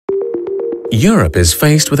Europe is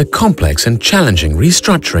faced with a complex and challenging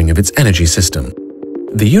restructuring of its energy system.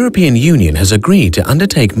 The European Union has agreed to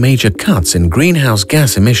undertake major cuts in greenhouse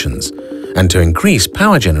gas emissions and to increase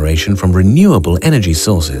power generation from renewable energy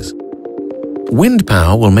sources. Wind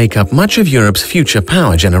power will make up much of Europe's future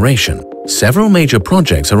power generation. Several major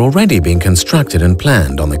projects are already being constructed and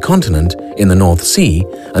planned on the continent, in the North Sea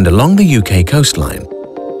and along the UK coastline.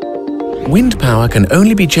 Wind power can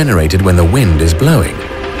only be generated when the wind is blowing,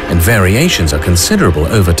 and variations are considerable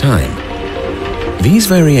over time. These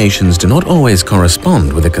variations do not always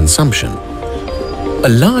correspond with the consumption. A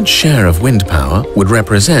large share of wind power would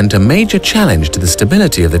represent a major challenge to the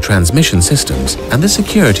stability of the transmission systems and the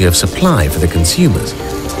security of supply for the consumers.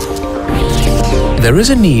 There is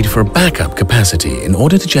a need for backup capacity in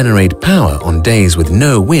order to generate power on days with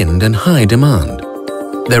no wind and high demand.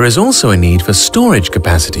 There is also a need for storage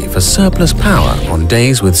capacity for surplus power on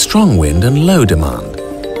days with strong wind and low demand.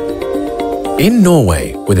 In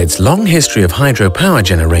Norway, with its long history of hydropower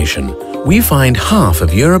generation, we find half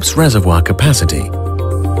of Europe's reservoir capacity.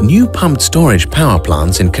 New pumped storage power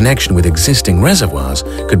plants in connection with existing reservoirs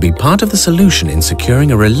could be part of the solution in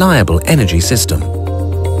securing a reliable energy system.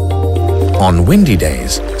 On windy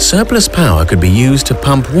days, surplus power could be used to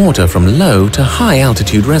pump water from low to high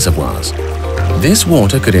altitude reservoirs. This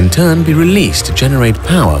water could in turn be released to generate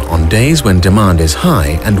power on days when demand is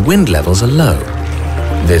high and wind levels are low.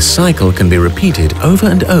 This cycle can be repeated over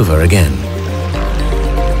and over again.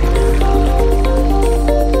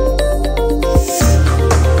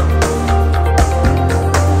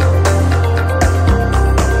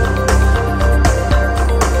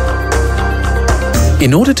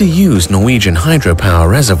 In order to use Norwegian hydropower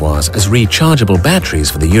reservoirs as rechargeable batteries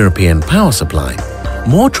for the European power supply,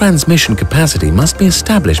 more transmission capacity must be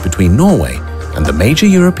established between Norway and the major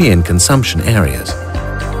European consumption areas.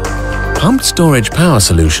 Pumped storage power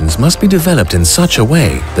solutions must be developed in such a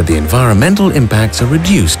way that the environmental impacts are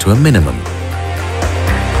reduced to a minimum.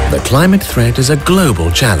 The climate threat is a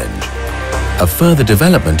global challenge. A further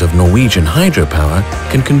development of Norwegian hydropower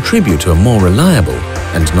can contribute to a more reliable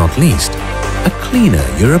and, not least, a cleaner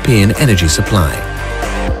European energy supply.